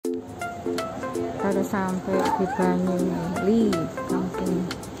kita udah sampai di Banyumili, Kampung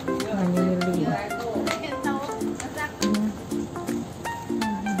Banyumili.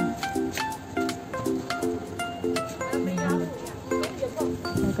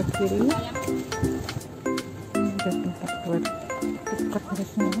 Yang ke kiri ada tempat buat ikat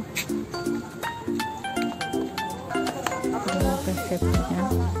harusnya. Ada gazebonya.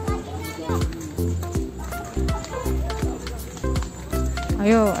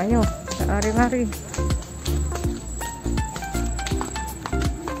 Ayo, ayo, lari-lari.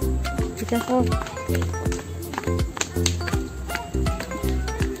 Kita kok.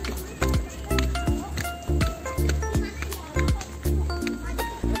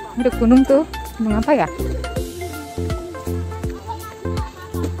 Ada gunung tuh, gunung apa ya?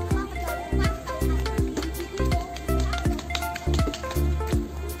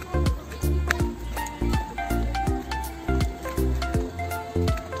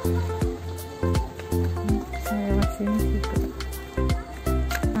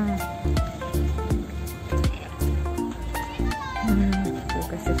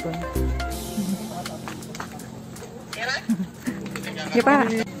 Ya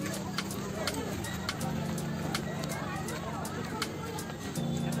Pak.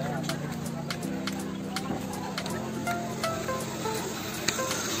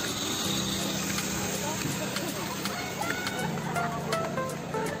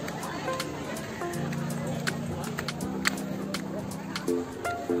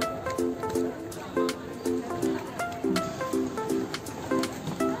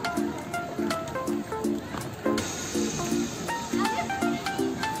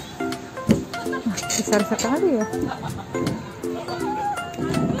 Besar sekali ya.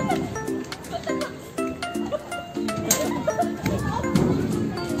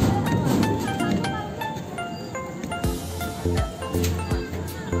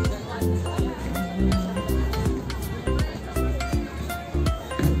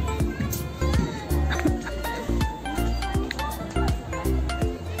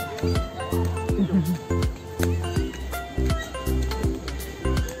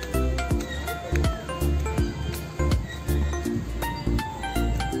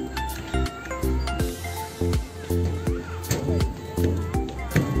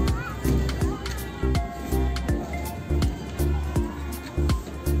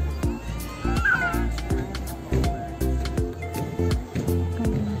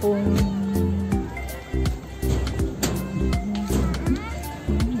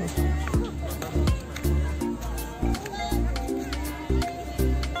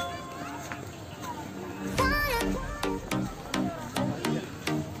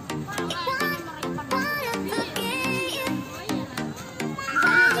 Ya,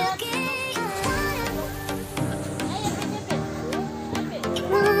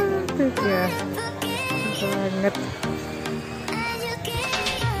 banget.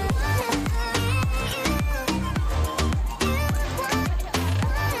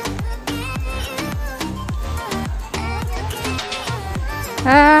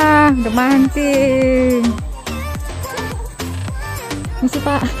 Udah mancing. Misi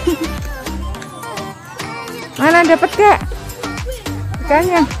Pak. Mana dapat kak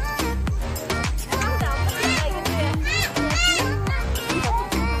ikannya?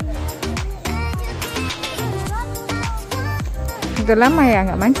 Udah lama ya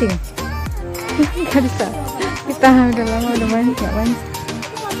nggak mancing. Nggak bisa. Kita udah lama udah mancing nggak mancing.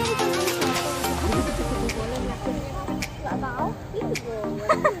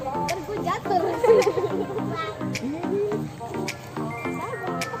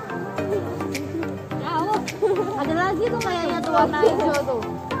 Ada lagi tuh kayaknya tuh warna hijau tuh.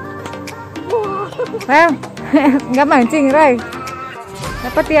 Nggak mancing, Ray.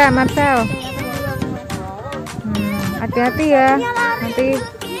 Dapat ya, Marcel. Hati-hati ya, nanti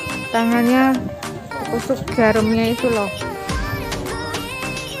tangannya tusuk jarumnya itu loh.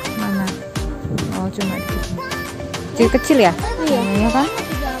 Mana? Oh, cuma kecil-kecil ya? Iya kan?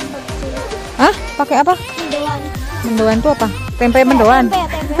 Hah? Pakai apa? Mendoan. Mendoan tuh apa? Tempe mendoan?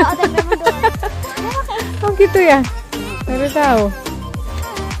 Tempe. Oh, tempe mendoan. Oh gitu ya? Baru tahu.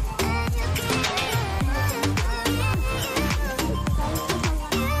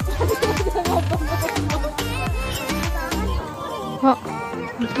 Oh,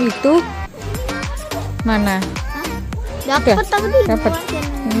 itu mana? Dapat tapi dapat.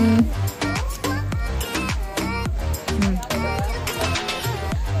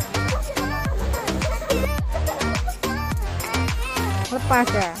 Lepas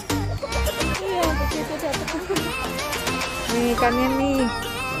ya? Iya, begitu dapat. Nih ikannya nih.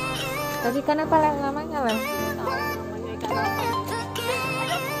 Tapi ikan apa namanya lah?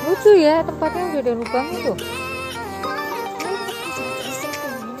 Lucu ya, tempatnya udah ada lubang itu.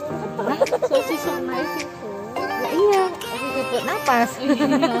 Sosis yang naik itu. Ya, iya, itu buat napas.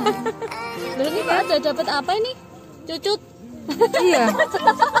 Loh, ini Pak ada dapat apa ini? Cucut. Iya.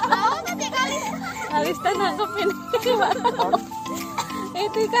 Alista nangkep ini.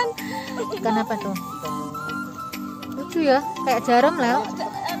 Itu kan Ikan apa tuh? Lucu ya, kayak jarum lah.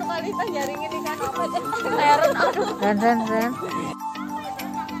 anu Alista nyaringin ikan apa aja. Heran aduh. Ren.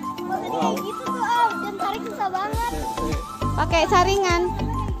 Gitu tuh dan tarik susah banget. Pakai saringan.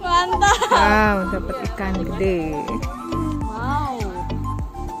 Mantap. Wow, dapat ikan gede. Wow.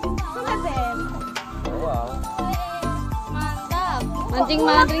 Mantap. Mancing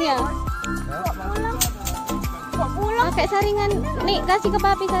ya. Pakai saringan. Nih, kasih ke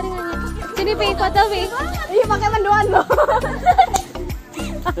papi saringannya. Sini Pi, foto Pi. Iya, pakai mendoan loh.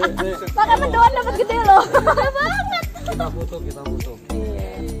 Pakai mendoan dapat gede loh. Gede banget. Kita foto.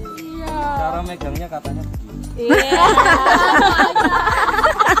 Iya. Cara megangnya katanya begini. Iya.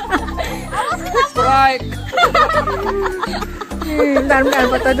 Strike. Bentar,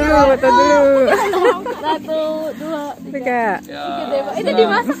 foto dulu. 1, 2, 3. gede banget. Itu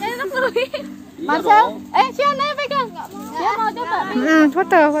dimasak enak loh. Marcel, Siana pegang. Dia mau coba.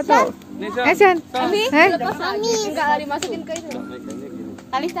 Foto. Sian. Enggak dimasukin ke itu. Megangnya gini.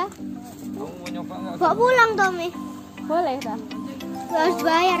 Alista? Kamu mau nyoba nggak? Bawa pulang Tommy. Boleh dah. Harus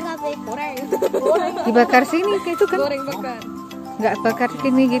bayar tapi. Goreng. Dibakar sini kayak itu kan? Goreng bakar. Nggak bakar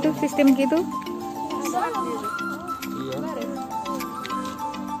sini gitu, sistem gitu. Iya.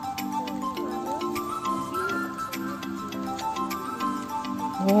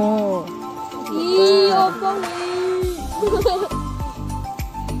 Oh. Ih, opong nih.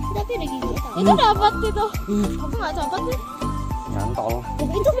 Tapi ada gigi. Itu dapat itu. Aku nggak dapat sih. Nyantol.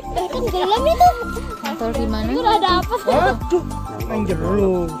 Itu kan gelam itu. Kantor di mana? Itu udah dapat. Waduh, anjir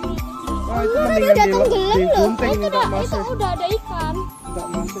lu. Wah, itu mendingan datang gelam loh. digunting, Itu nggak masuk. udah ada ikan. Nggak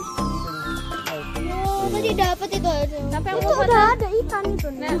masuk. Tadi dapat itu aja. Tapi yang Itu mau udah ada ikan itu.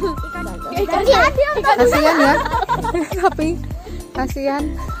 Nah, Ikan ada. Kasihan ya. Tapi kasihan.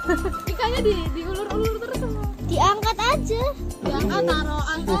 ikannya diulur-ulur terus sama. Diangkat aja. Diangkat,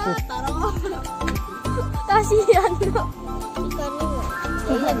 angkat, taruh. Kasihan kok.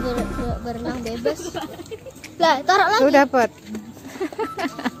 Ikannya nggak berenang bebas. Lah, taruh lagi. Tuh dapat.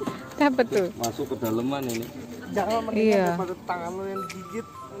 Dapat tuh. Masuk ke daleman ini. Jangan mendingan Iya. daripada tangan lu yang digigit,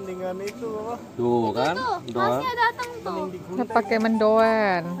 mendingan itu apa? Tuh kan. Doa. Masnya datang tuh. Kita pakai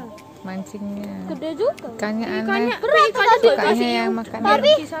mendoan mancingnya. Gede juga. Ikannya Ikannya aneh. berat tadi Sukanya yang makan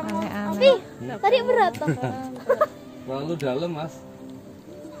aneh-aneh. Tadi berat toh. Terlalu dalam, Mas.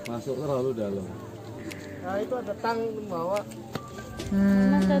 Masuk terlalu dalam. Nah, itu ada tang di bawah.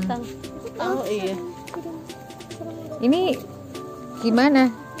 Mas datang. Oh iya. Ini gimana?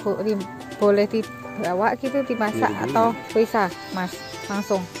 Boleh dibawa gitu, dimasak atau bisa, Mas?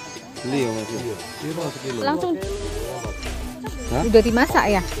 Langsung. Beli ya, Mas. Ini berapa kilo? Langsung Hah? Udah dimasak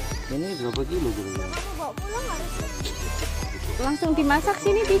ya? Ini berapa kilo kira-kira? langsung dimasak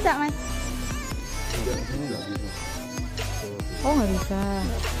sini bisa, Mas. Ini nggak bisa. Oh, nggak bisa.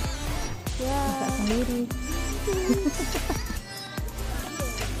 Ya. Masak sendiri.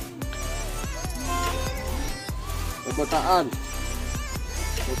 Perkotaan.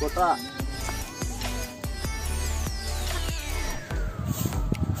 Perkota.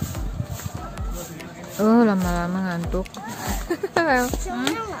 Oh, lama-lama ngantuk. Nggak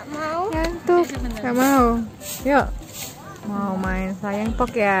mau. Ngantuk. Nggak mau. Yuk. Mau main sayang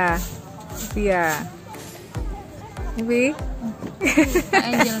pok ya? Iya. Bi.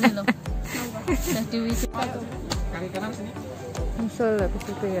 Angel nih loh. Udah diwisik. Nyusul habis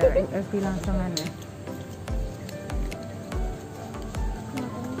itu ya, Evi langsungan ya.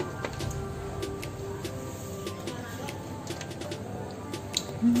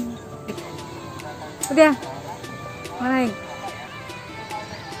 Udah. Naik.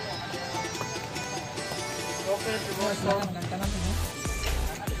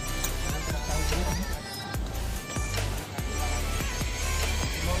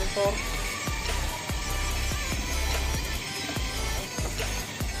 Monitor.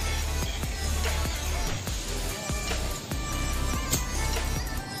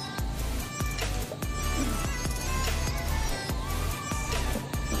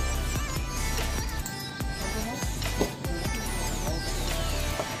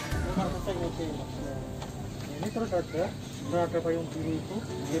 Ini terus ada payung biru itu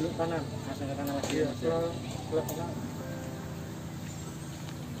belok kanan. Iya, sebelah kanan.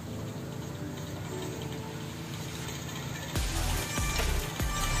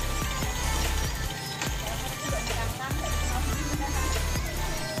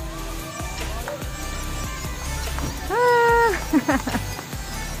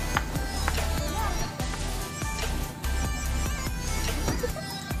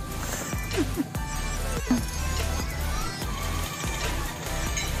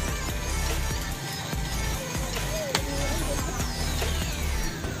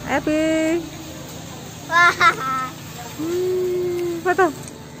 Epi. Wah. Foto.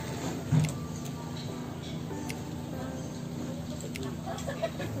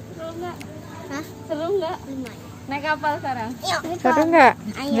 Hah? Seru nggak? Naik kapal sekarang? Seru nggak?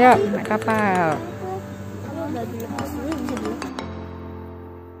 Yuk, naik kapal. Kalau udah dilepas dulu bisa dulu.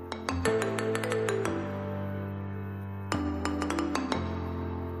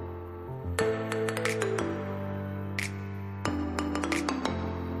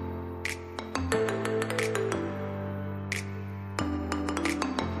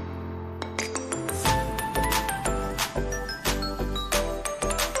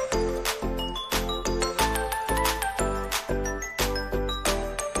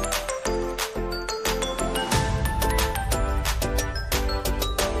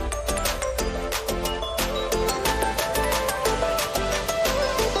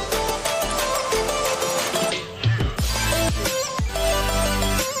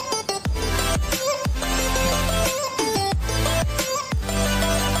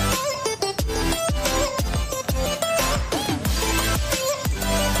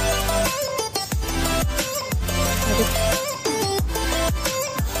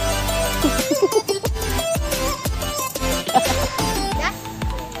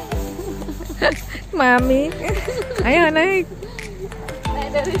 Mami, ayo naik. Naik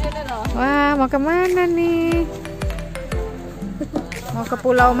dari sini loh. Wah, mau kemana nih? Mau ke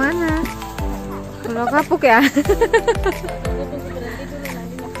pulau mana? Pulau Kapuk ya?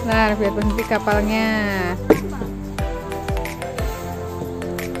 Nah, biar berhenti kapalnya.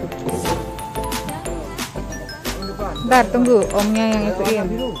 Bentar, tunggu omnya yang ituin.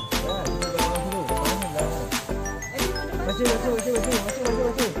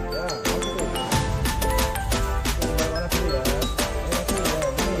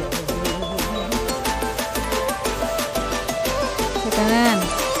 Ke kanan.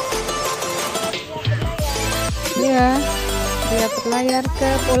 Iya, dia berlayar ke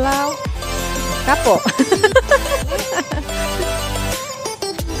pulau Kapuk.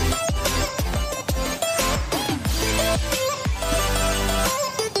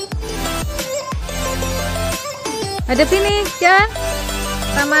 Ada sini, ya,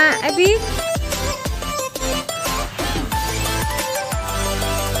 sama Abi.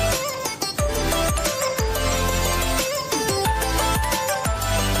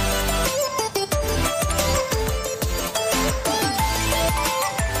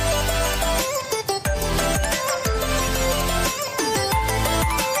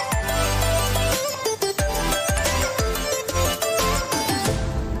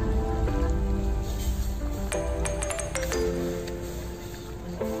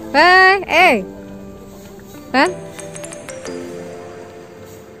 Hei, kan?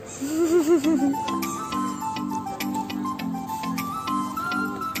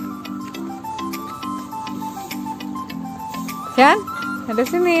 Kan? Ada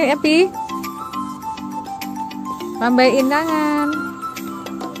sini, Epi. Tambaiin tangan.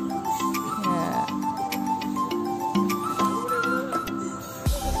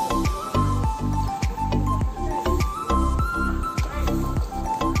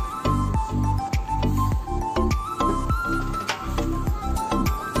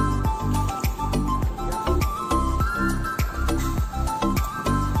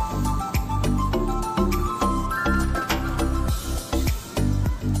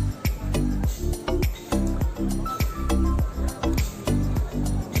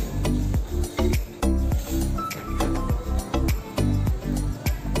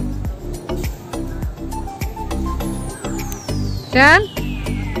 Ya.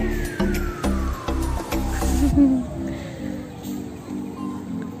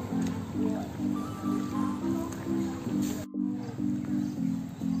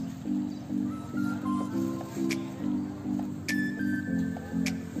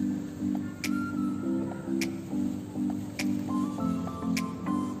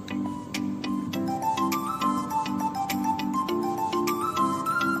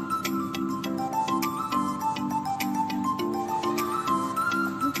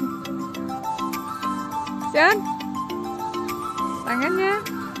 Dan tangannya,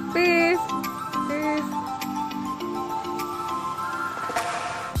 please, please.